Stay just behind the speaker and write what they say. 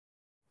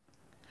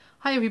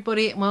Hi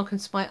everybody and welcome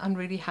to my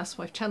Unruly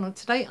Housewife channel.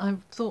 Today I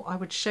thought I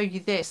would show you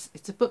this.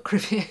 It's a book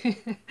review.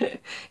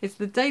 It's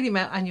the Daily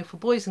Mail Annual for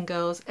Boys and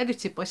Girls,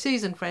 edited by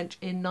Susan French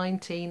in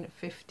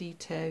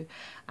 1952,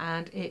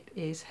 and it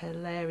is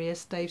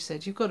hilarious. Dave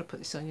said you've got to put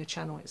this on your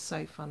channel, it's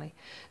so funny.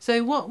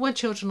 So what were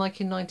children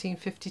like in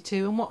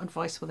 1952 and what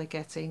advice were they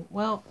getting?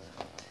 Well,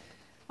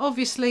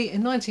 obviously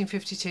in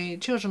 1952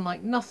 children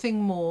liked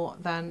nothing more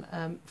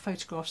than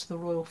photographs of the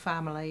royal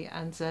family,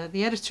 and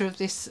the editor of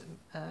this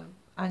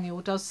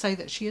annual does say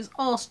that she has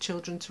asked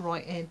children to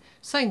write in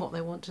saying what they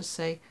want to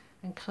see,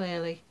 and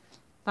clearly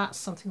that's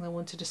something they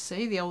wanted to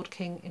see, the old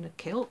king in a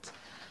kilt.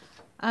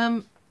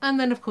 And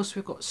then of course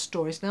we've got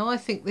stories. Now I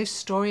think this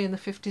story in the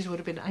 50s would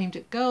have been aimed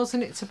at girls,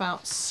 and it's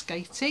about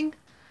skating,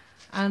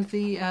 and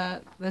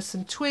there's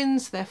some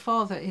twins. Their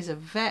father is a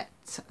vet,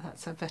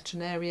 that's a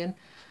veterinarian,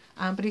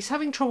 but he's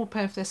having trouble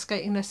paying for their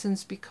skating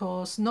lessons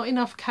because not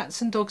enough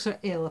cats and dogs are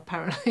ill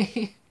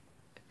apparently.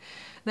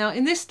 Now,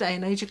 in this day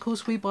and age, of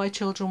course, we buy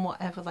children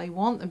whatever they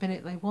want the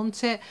minute they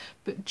want it.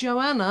 But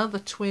Joanna, the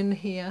twin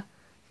here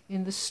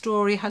in the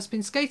story, has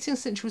been skating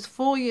since she was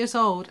 4 years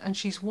old, and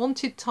she's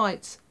wanted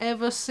tights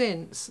ever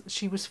since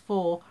she was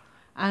 4.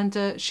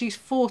 And she's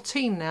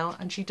 14 now,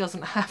 and she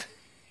doesn't have,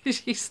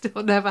 she's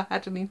still never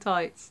had any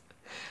tights.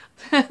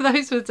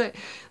 Those were they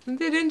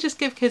didn't just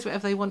give kids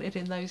whatever they wanted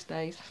in those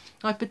days.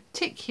 I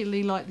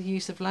particularly like the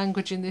use of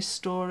language in this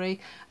story.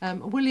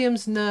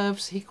 William's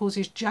nerves, he calls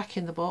his Jack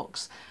in the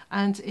Box,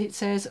 and it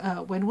says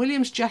when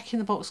William's Jack in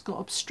the Box got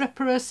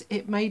obstreperous,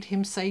 it made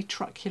him say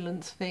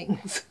truculent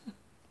things.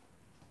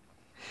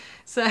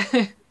 So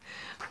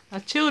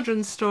a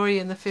children's story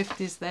in the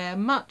 50s there,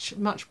 much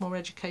more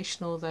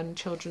educational than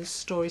children's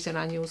stories in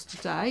annuals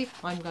today,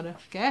 I'm going to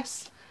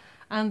guess.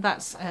 And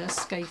that's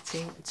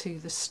Skating to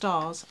the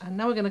Stars. And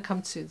now we're going to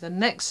come to the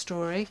next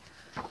story.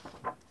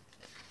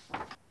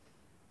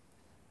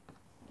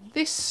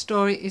 This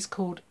story is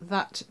called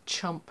That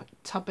Chump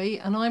Tubby,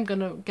 and I'm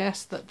going to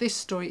guess that this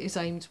story is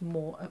aimed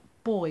more at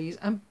boys,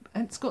 and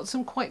it's got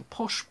some quite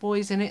posh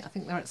boys in it. I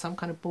think they're at some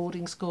kind of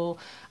boarding school,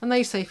 and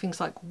they say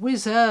things like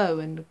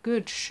 "wizzo" and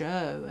 "good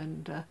show"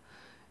 and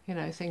you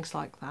know, things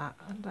like that.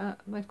 And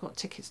they've got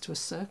tickets to a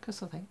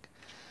circus, I think.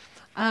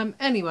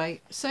 Anyway,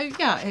 so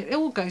yeah, it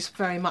all goes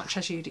very much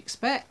as you'd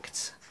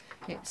expect.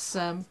 It's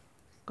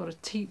got a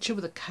teacher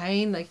with a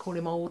cane, they call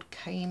him Old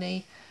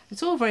Caney.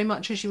 It's all very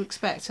much as you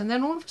expect, and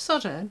then all of a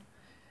sudden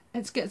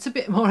it gets a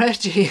bit more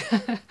edgy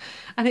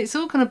and it's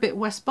all gone a bit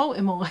West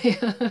Baltimore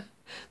here.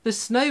 The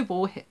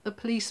snowball hit the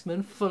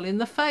policeman full in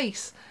the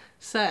face.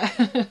 So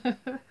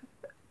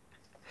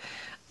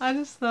I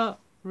just thought,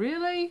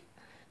 really?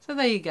 So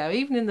there you go,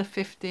 even in the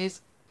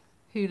 50s,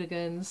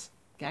 hooligans,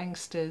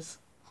 gangsters,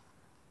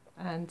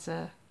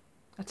 and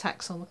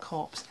attacks on the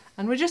cops.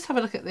 And we'll just have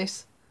a look at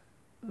this,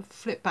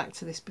 flip back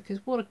to this,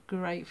 because what a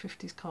great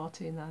 50s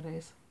cartoon that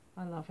is.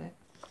 I love it.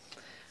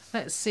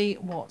 Let's see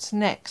what's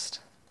next.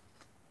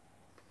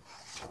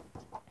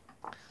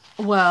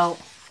 Well,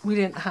 we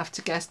didn't have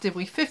to guess, did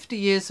we? 50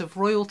 years of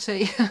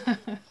royalty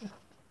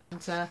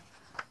and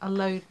a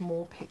load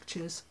more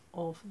pictures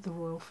of the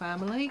royal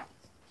family,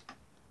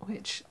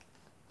 which,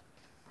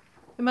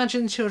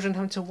 imagine the children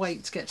having to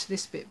wait to get to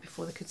this bit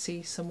before they could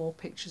see some more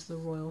pictures of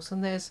the royals.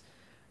 And there's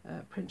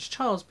Prince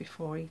Charles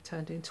before he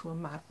turned into a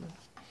madman.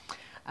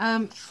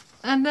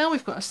 And now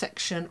we've got a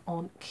section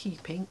on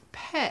keeping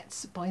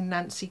pets by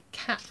Nancy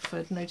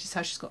Catford. Notice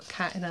how she's got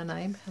cat in her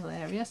name,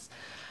 hilarious.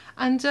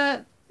 And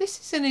this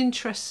is an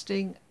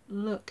interesting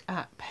look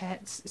at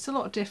pets. It's a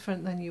lot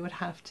different than you would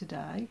have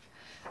today.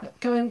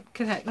 Go and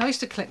collect. I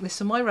used to collect this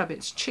for my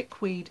rabbits,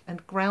 chickweed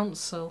and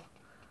groundsel.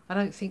 I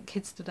don't think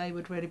kids today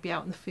would really be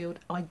out in the field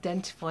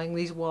identifying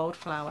these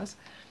wildflowers.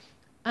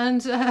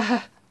 And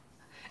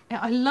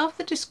I love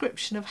the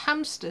description of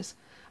hamsters.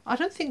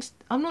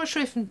 I'm not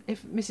sure if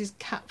Mrs.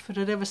 Catford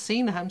had ever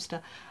seen a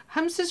hamster.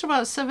 Hamsters are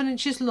about 7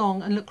 inches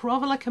long and look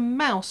rather like a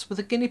mouse with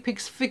a guinea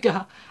pig's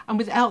figure and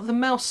without the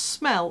mouse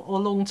smell or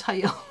long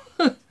tail.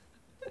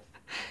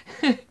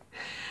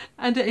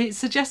 And it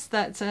suggests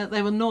that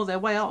they will gnaw their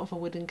way out of a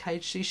wooden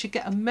cage, so you should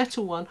get a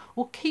metal one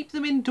or keep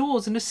them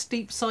indoors in a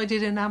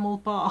steep-sided enamel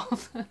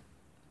bath.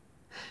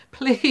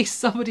 Please,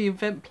 somebody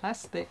invent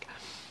plastic.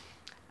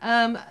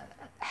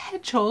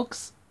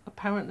 Hedgehogs,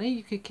 apparently,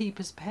 you could keep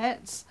as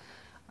pets.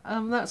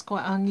 That's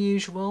quite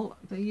unusual.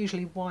 They're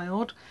usually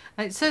wild.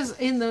 And it says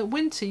in the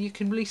winter you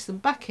can release them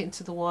back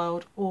into the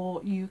wild,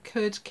 or you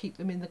could keep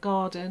them in the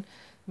garden,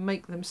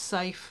 make them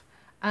safe,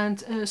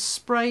 and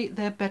spray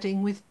their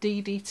bedding with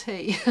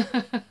DDT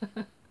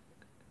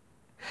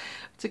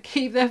to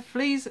keep their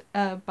fleas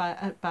at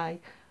bay.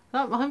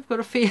 I've got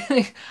a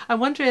feeling. I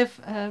wonder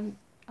if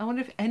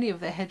any of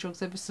their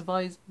hedgehogs ever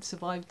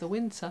survived the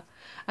winter.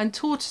 And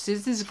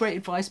tortoises, this is great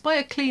advice: buy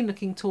a clean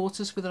looking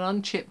tortoise with an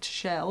unchipped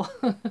shell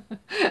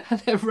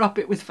and then rub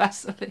it with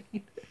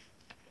Vaseline.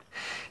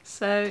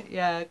 So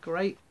yeah,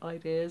 great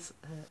ideas.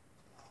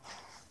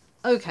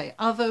 Okay,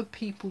 other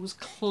people's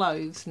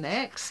clothes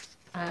next.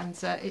 And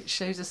it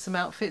shows us some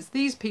outfits.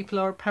 These people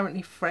are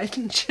apparently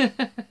French.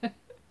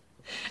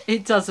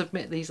 It does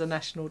admit these are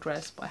national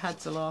dress, but I had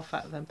to laugh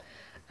at them.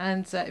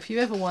 And if you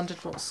ever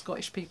wondered what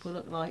Scottish people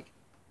look like,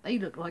 they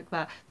look like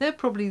that. They're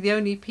probably the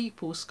only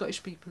people,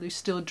 Scottish people, who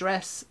still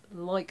dress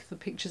like the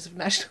pictures of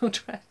national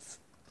dress.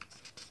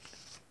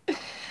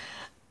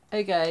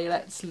 Okay,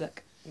 let's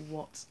look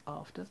what's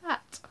after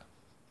that.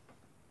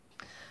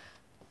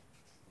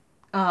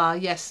 Ah,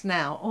 yes,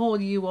 now, all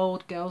you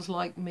old girls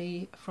like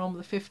me from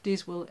the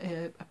 50s will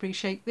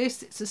appreciate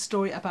this. It's a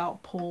story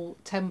about Paul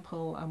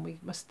Temple, and we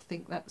must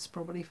think that's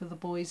probably for the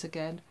boys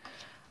again.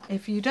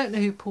 If you don't know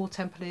who Paul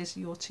Temple is,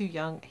 you're too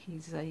young.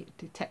 He's a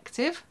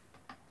detective.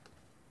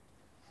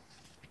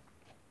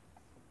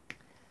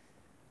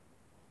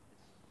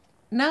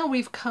 Now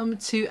we've come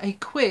to a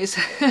quiz,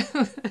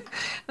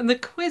 and the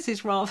quiz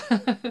is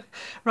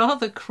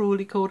rather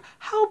cruelly called,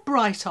 How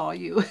Bright Are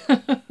You?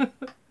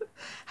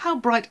 How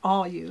bright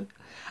are you?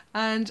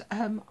 And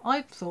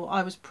I thought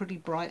I was pretty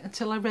bright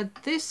until I read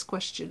this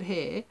question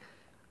here.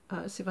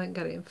 Let's see if I can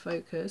get it in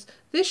focus.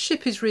 This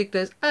ship is rigged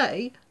as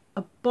A,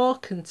 a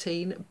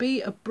barkentine,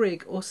 B, a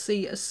brig, or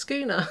C, a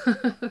schooner.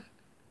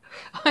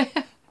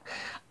 I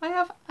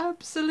have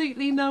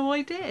absolutely no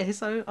idea,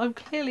 so I'm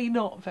clearly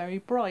not very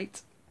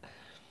bright.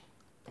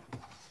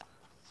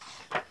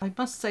 I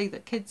must say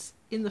that kids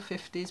in the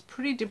 50s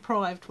pretty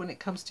deprived when it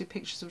comes to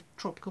pictures of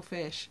tropical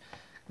fish,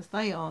 because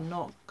they are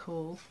not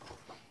cool.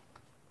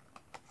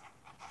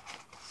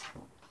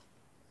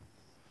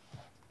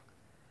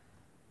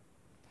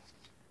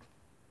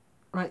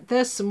 Right,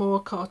 there's some more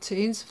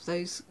cartoons of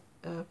those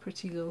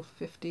pretty little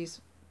 50s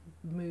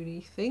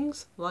moony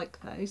things like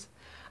those.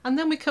 And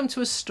then we come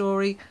to a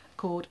story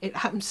called It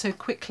Happened So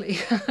Quickly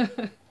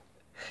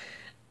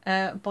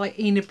by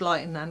Enid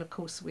Blyton, and of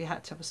course we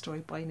had to have a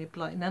story by Enid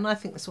Blyton, and I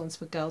think this one's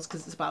for girls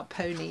because it's about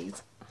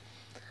ponies.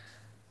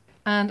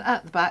 And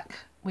at the back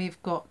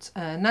we've got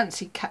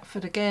Nancy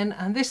Catford again,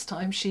 and this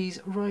time she's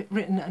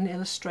written and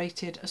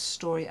illustrated a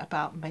story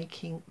about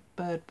making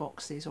bird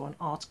boxes, or an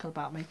article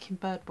about making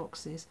bird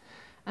boxes.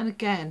 And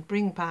again,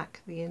 bring back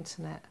the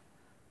internet,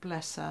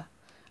 bless her.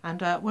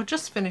 And we'll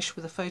just finish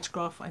with a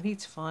photograph I need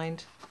to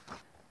find.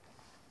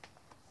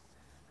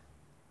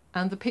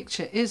 And the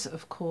picture is,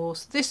 of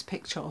course, this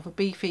picture of a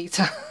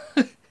beefeater.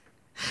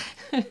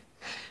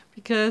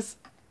 Because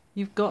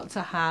you've got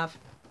to have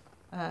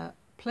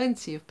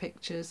plenty of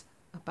pictures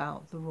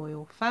about the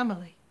royal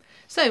family.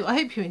 So I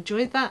hope you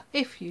enjoyed that.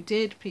 If you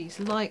did, please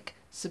like,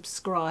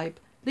 subscribe,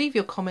 leave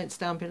your comments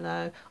down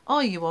below.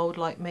 Are you old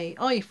like me?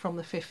 Are you from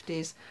the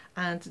 50s?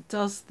 And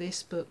does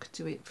this book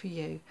do it for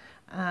you?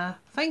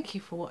 Thank you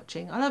for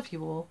watching. I love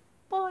you all.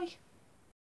 Bye.